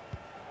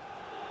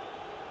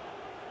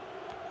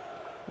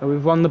 And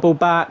we've won the ball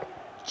back.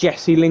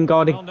 Jesse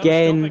Lingard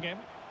again.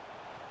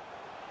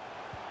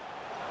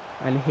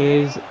 And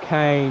here's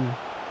Kane.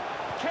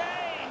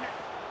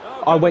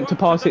 I went to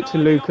pass it to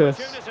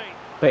Lucas,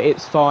 but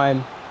it's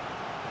fine.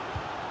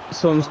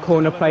 Son's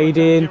corner played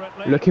in,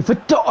 looking for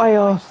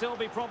Dyer.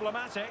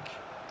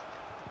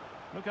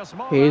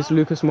 Here's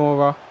Lucas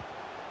Moura.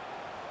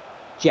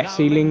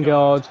 Jesse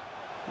Lingard.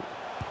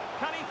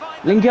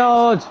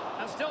 Lingard!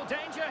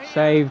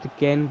 Saved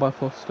again by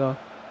Foster.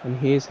 And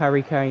here's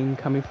Harry Kane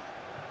coming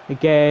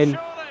again.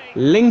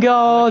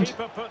 Lingard!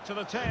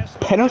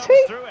 Penalty?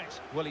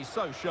 Well, he's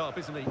so sharp,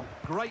 isn't he?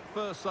 Great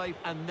first save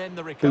and then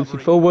the recovery.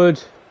 Booted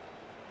forward.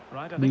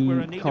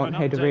 We can't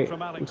header it.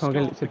 We can't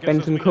get it to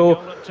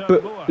Bentancur.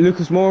 But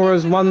Lucas Moura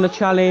has won the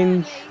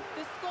challenge.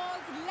 The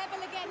score's level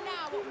again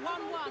now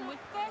at 1-1 with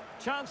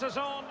chances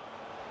on.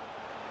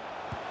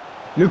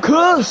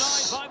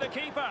 Lucas!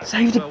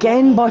 Saved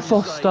again by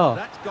Foster.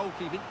 That's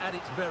goalkeeping at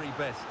its very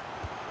best.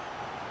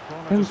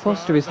 Ben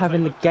Foster is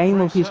having the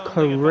game of his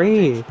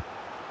career.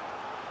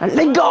 And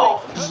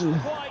Lingard!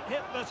 Quite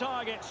hit the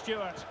target,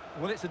 Stuart.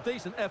 Well, it's a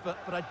decent effort,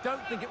 but I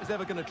don't think it was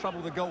ever going to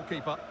trouble the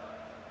goalkeeper.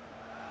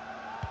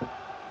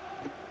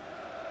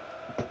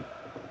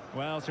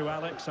 Well, to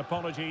Alex,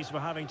 apologies for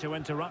having to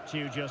interrupt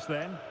you just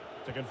then.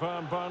 To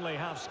confirm, Burnley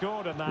have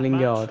scored in that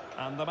Lingard. match,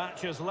 and the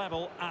match is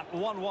level at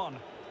 1-1.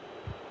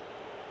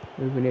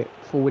 Moving it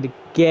forward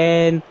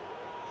again.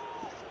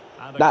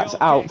 That's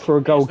out for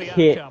a goal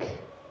kick.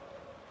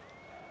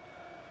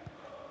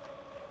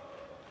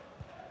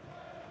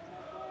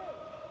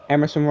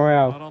 Emerson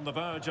Royale. On the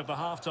verge of the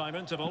half-time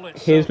interval,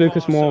 it's here's so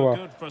Lucas Moura.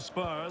 So good for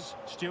Spurs.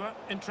 Stuart,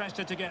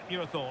 interested to get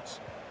your thoughts.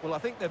 Well, I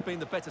think they've been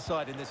the better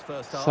side in this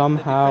first half.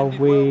 Somehow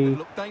we...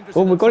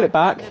 Oh, we got it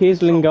back.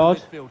 Here's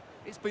Lingard.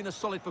 It's been a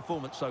solid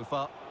performance so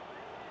far.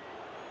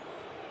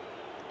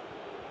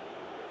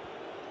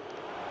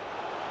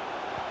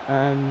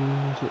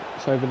 And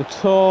it's over the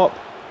top.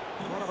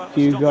 What about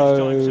the Hugo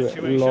stoppage time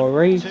situation?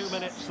 Lloris. 2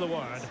 minutes the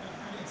word.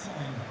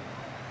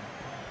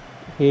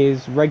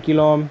 Here's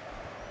Regulon.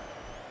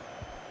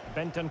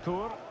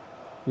 Bentancur.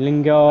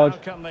 Lingard. How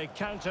can they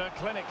counter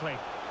clinically?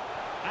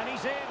 And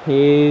he's in.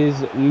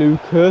 Here's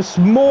Lucas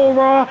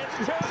Moura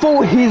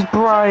for his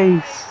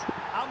brace.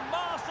 A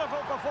masterful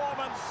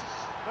performance.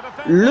 The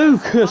defenders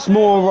Lucas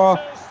unable Moura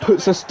to stop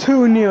puts it. us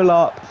 2-0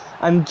 up,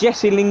 and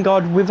Jesse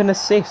Lingard with an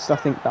assist, I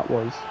think that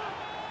was.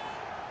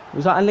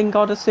 Was that a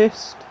Lingard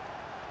assist?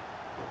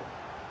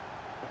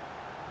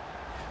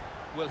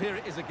 Well, here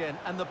it is again,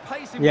 and the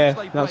pace in Yeah, which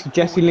they that's a break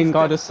Jesse forward is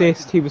Lingard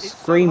assist. He was devastating. It's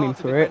so screaming hard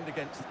to for it, defend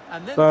against.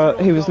 And then but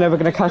through he on was goal, never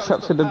going to he catch goes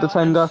up to the power and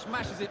defender.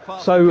 smashes it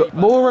past the So keeper.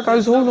 Moura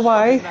goes There's all no the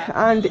way, stopping that.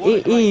 and What a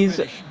it great is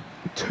finish.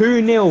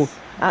 2-0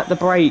 at the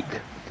break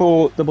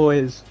for the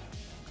boys.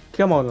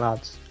 Come on,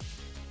 lads.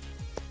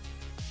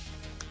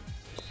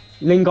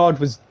 Lingard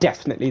was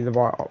definitely the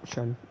right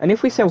option. And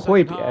if we sell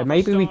Second Højbjerg, half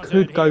maybe we has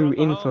could started go here at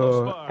the in home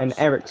for of an Spurs.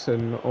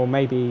 Ericsson, or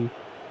maybe,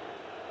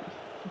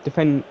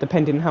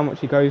 depending how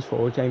much he goes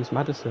for, James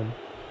Maddison.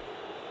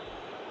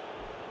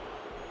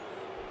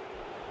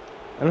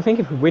 And I think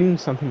if we win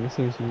something this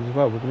season as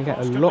well, we're going to get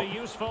a Cross could lot be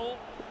useful.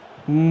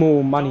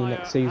 more money Dyer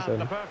next had the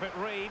season. perfect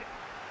read.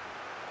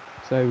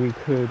 So we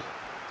could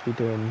be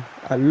doing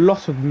a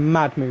lot of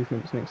mad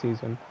movements next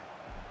season.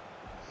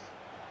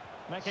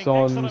 Making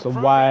Son's excellent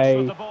progress away.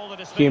 with the ball at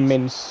his feet.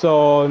 Heung-min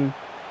Son.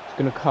 He's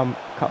going to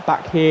cut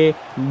back here.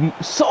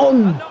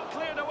 Son! And not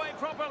cleared away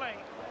properly.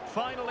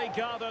 Finally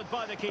gathered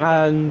by the keeper.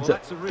 And Well,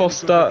 that's a really good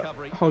Foster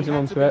recovery. He holding had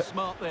on to to be it.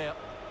 smart there.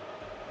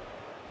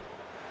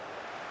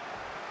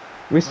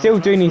 We still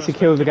do need to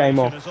kill the game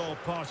off. Is all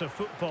part of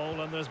football,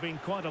 and there's been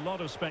quite a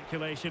lot of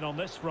speculation on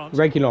this front.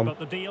 Regulon. But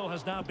the deal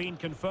has now been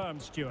confirmed,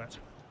 Stuart.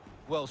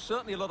 Well,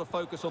 certainly a lot of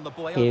focus on the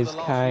boy Here's over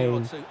the last year or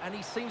Kane. two, and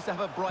he seems to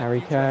have a bright Harry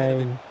future ahead of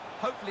him. Kane.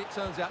 Hopefully it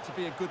turns out to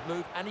be a good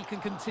move, and he can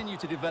continue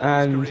to develop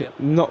And his career.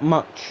 not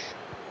much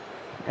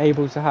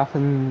able to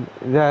happen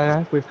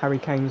there with Harry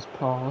Kane's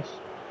pass.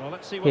 Well,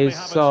 let's see what Here's they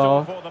have in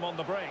store Sarr. for them on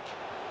the break.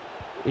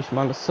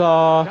 Ismail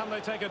Sarr. Can they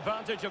take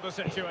advantage of the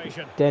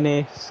situation?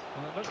 Dennis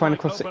Well, it looks trying to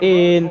like cross it open road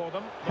in. for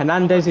them, but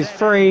Hernandez is Mohamed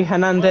free. Deni,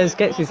 Hernandez well,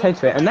 gets his it head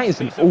to it, and that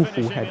is wasn't an the best awful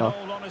piece of finishing,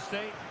 header. in all honesty.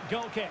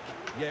 Goal kick.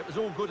 Yeah, it was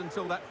all good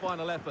until that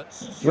final effort.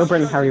 We'll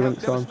bring Shows Harry you how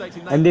Winks on.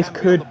 devastating And they this can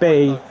on could the break,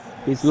 be though.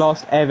 his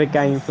last ever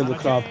game for the And a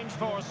club. change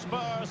for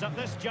Spurs at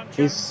this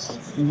juncture.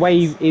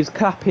 He's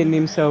clapping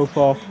himself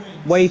off,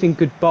 waving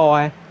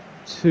goodbye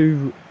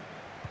to,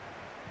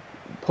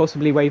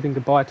 possibly waving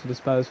goodbye to the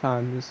Spurs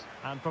fans.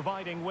 And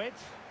providing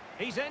width.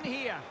 He's in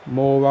here.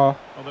 Moura,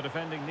 Well, the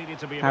defending needed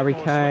to be a Harry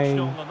bit more switched Kane.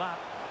 on than that.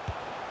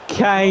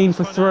 Kane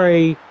for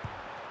three,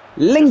 Just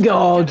couldn't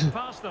Lingard. get it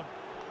past them.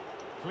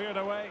 Cleared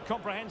away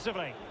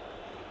comprehensively.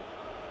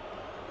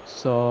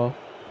 So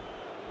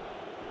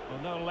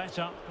Well, no let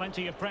up,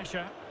 plenty of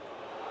pressure.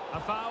 A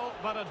foul,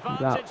 but advantage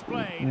that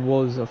played.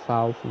 was a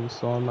foul from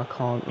Son, I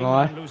can't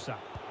lie. Lusa.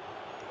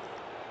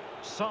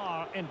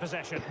 Sarr in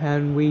possession.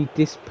 Can we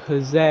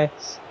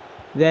dispossess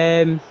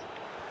them?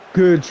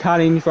 Good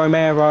challenge,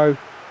 Romero.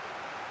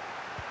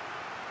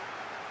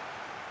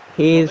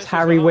 Here's Well,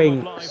 Harry this is the home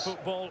of live Winks.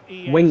 football,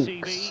 Winks.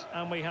 EATV,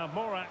 and we have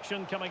more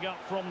action coming up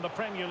from the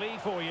Premier League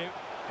for you.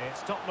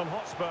 It's Tottenham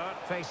Hotspur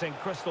facing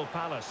Crystal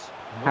Palace.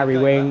 Harry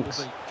What a game Winks.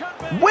 that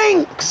will be. Could be.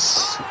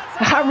 Winks! Oh,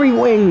 that's Harry And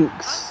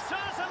Winks!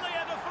 certainly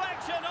a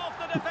deflection off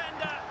the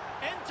defender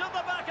into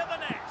the back of the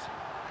net.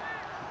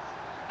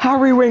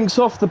 Harry Winks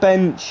off the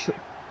bench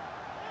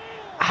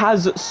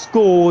has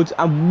scored,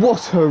 and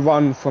what a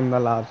run from the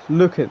lad.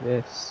 Look at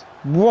this.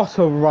 What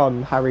a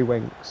run, Harry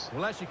Winks.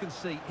 Well, as you can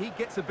see, he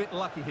gets a bit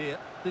lucky here.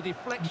 The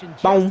deflection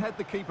just Boom. had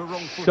the keeper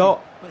wrong-footed,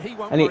 Shot, but he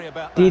won't and worry it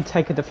about did that.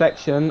 take a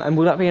deflection, and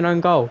will that be an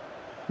own goal?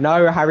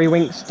 No, Harry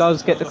Winks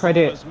does get the Ball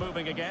credit. is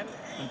moving again,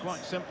 and quite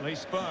simply,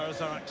 Spurs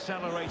are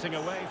accelerating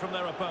away from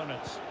their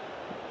opponents.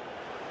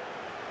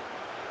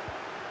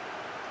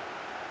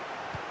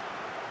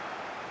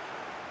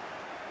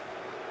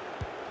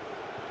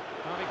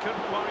 Well, he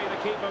couldn't worry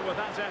the keeper with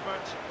that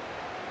effort.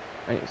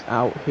 And it's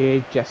out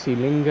here, Jesse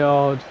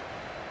Lingard.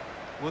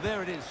 Well,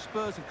 there it is.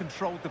 Spurs have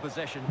controlled the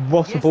possession.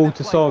 What a Yes, ball they've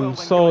to played Son. well when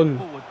Son. going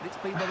forward, but it's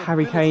been their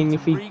Harry ability Kane, to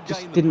if he regain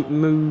just the didn't ball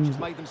move which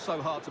made them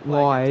so hard to play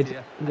wide, against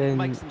here, and it then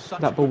makes them such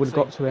a that ball good would have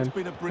got team. to him. It's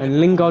been a brilliant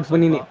And Lingard performance so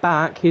winning far. it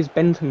back. Here's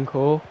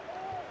Bentancur.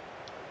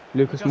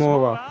 Lucas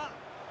Moura.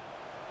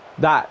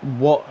 That,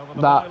 what, Over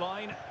the that,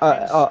 byline,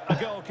 hence a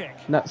goal kick.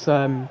 that's, who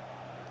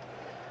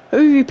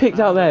have you picked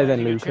out And there they're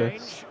then, making a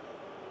Lucas? change.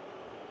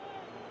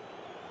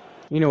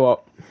 You know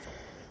what?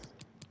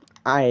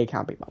 I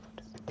can't be bothered.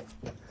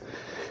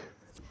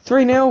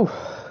 3-0,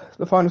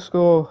 the final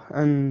score,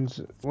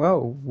 and,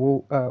 well,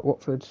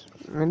 Watford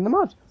are in the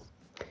mud.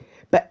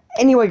 But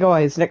anyway,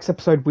 guys, next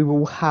episode we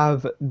will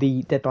have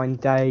the deadline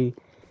day,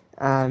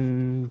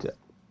 and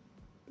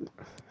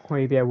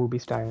Højbjerg will be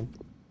staying.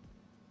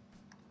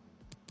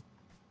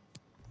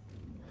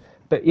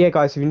 But yeah,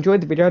 guys, if you enjoyed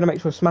the video, then make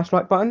sure to smash the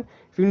like button.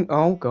 If you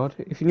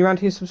if you're new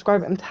around here,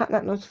 subscribe and tap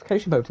that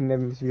notification bell to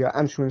never miss a video.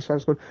 And join the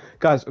Shadowz Clan.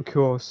 Guys, of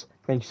course,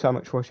 thank you so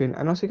much for watching,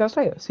 and I'll see you guys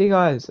later. See you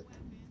guys.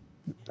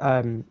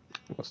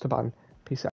 What's the button? Peace out.